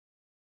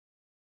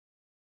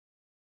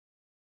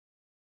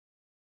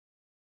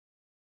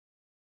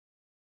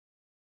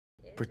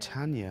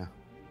Britannia.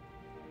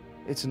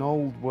 It's an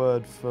old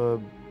word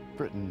for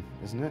Britain,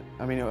 isn't it?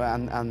 I mean,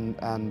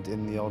 and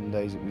in the olden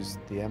days it was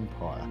the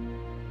Empire,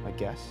 I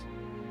guess.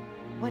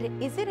 What,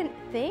 is it a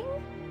thing?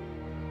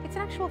 It's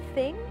an actual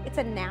thing? It's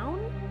a noun?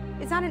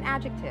 It's not an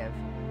adjective.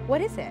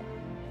 What is it?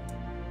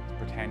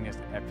 Britannia,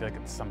 I feel like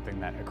it's something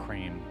that a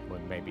crane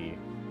would maybe,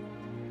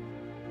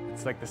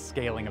 it's like the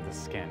scaling of the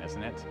skin,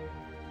 isn't it?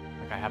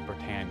 Like I have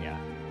Britannia.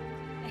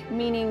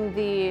 Meaning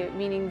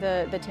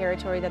the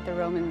territory that the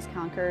Romans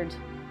conquered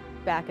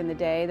back in the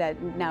day that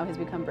now has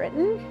become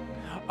Britain?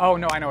 Oh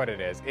no, I know what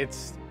it is.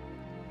 It's,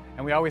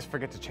 and we always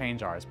forget to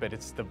change ours, but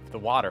it's the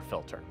water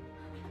filter.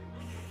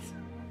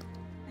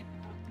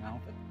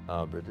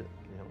 No? Bridget,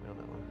 you help me on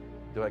that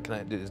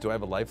one. Do I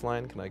have a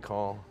lifeline? Can I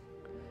call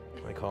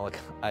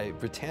it?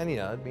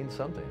 Britannia means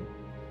something.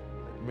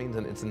 It means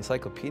it's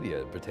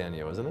encyclopedia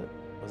Britannia, wasn't it?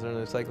 Was there an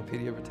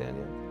encyclopedia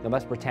Britannia? No,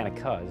 that's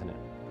Britannica, isn't it?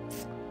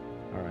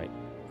 All right.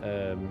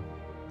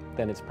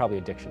 Then it's probably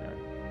a dictionary.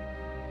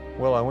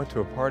 Well, I went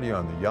to a party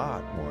on the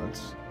yacht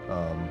once.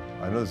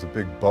 I know there's a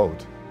big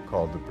boat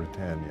called the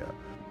Britannia.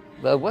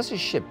 Well, it was a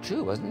ship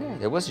too, wasn't there?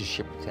 There was a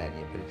ship,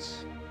 Britannia, but it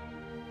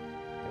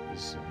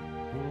was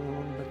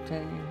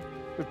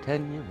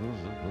Britannia.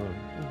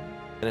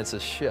 And it's a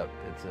ship.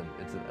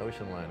 It's an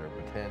ocean liner,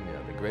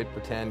 Britannia, the Great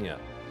Britannia.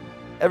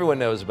 Everyone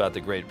knows about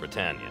the Great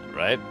Britannia,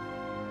 right?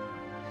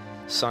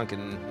 Sunk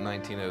in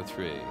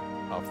 1903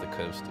 off the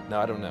coast. No,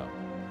 I don't know.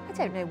 I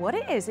don't know what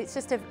it is. It's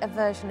just a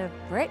version of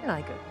Britain,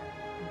 I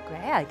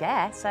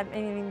guess. I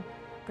mean,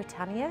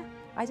 Britannia?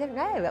 I don't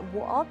know.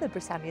 What are the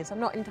Britannias? I'm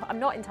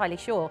not entirely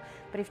sure.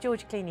 But if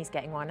George Clooney's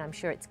getting one, I'm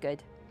sure it's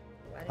good.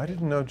 I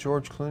didn't know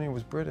George Clooney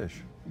was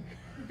British.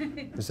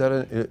 Is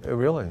that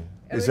really?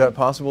 Is that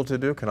possible to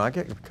do? Can I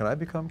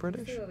become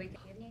British?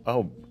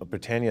 Oh,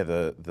 Britannia,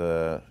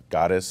 the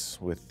goddess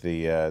with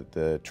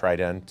the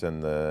trident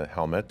and the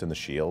helmet and the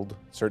shield.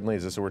 Certainly,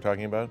 is this what we're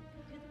talking about?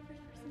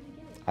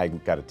 I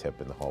got a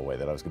tip in the hallway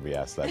that I was going to be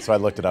asked that, so I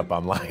looked it up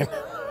online.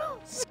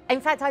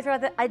 In fact,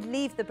 I'd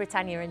leave the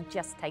Britannia and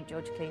just take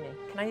George Clooney.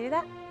 Can I do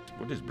that?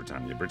 What is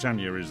Britannia?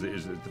 Britannia is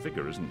the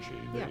figure, isn't she?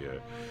 Yeah.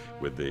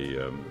 With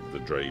the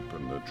drape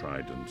and the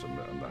trident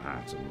and the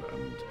hat and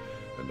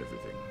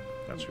everything.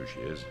 That's who she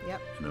is.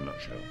 Yep. In a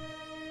nutshell.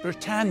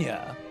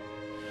 Britannia.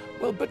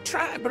 Well,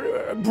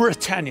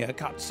 Britannia, I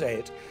can't say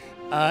it,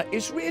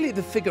 is really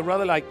the figure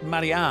rather like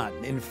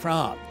Marianne in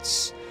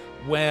France,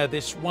 where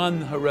this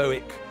one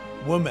heroic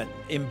woman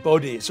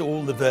embodies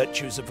all the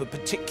virtues of a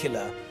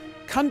particular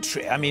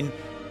country. I mean,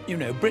 you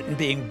know, Britain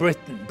being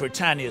Britain,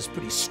 Britannia's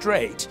pretty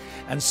straight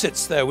and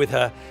sits there with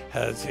her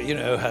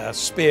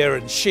spear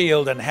and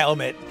shield and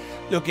helmet,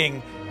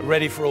 looking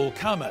ready for all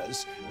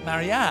comers.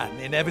 Marianne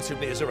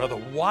inevitably is a rather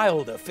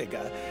wilder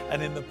figure,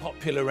 and in the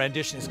popular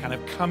rendition is kind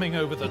of coming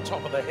over the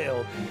top of the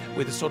hill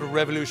with a sort of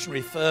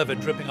revolutionary fervour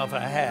dripping off her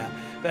hair.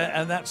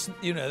 And that's,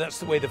 you know, that's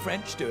the way the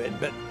French do it,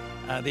 but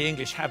the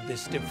English have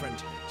this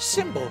different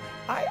symbol.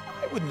 I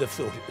wouldn't have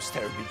thought it was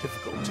terribly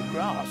difficult to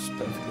grasp,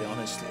 perfectly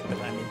honestly, but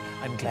I mean,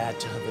 I'm glad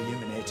to have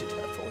illuminated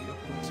her for you.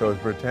 So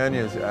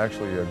Britannia is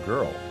actually a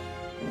girl.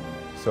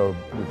 So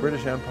the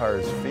British Empire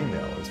is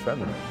female, is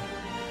feminine.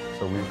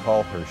 So we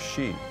call her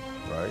she,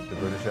 right? The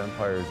British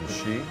Empire is a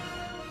she.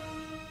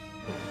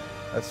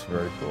 That's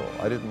very cool.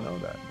 I didn't know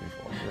that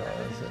before.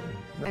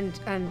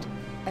 Yeah,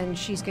 and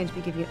she's going to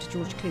be giving it to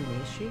George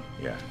Clooney, is she?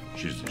 Yeah,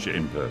 she's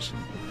in person,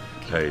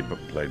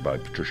 played by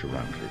Patricia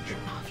Routledge.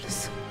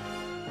 Marvellous.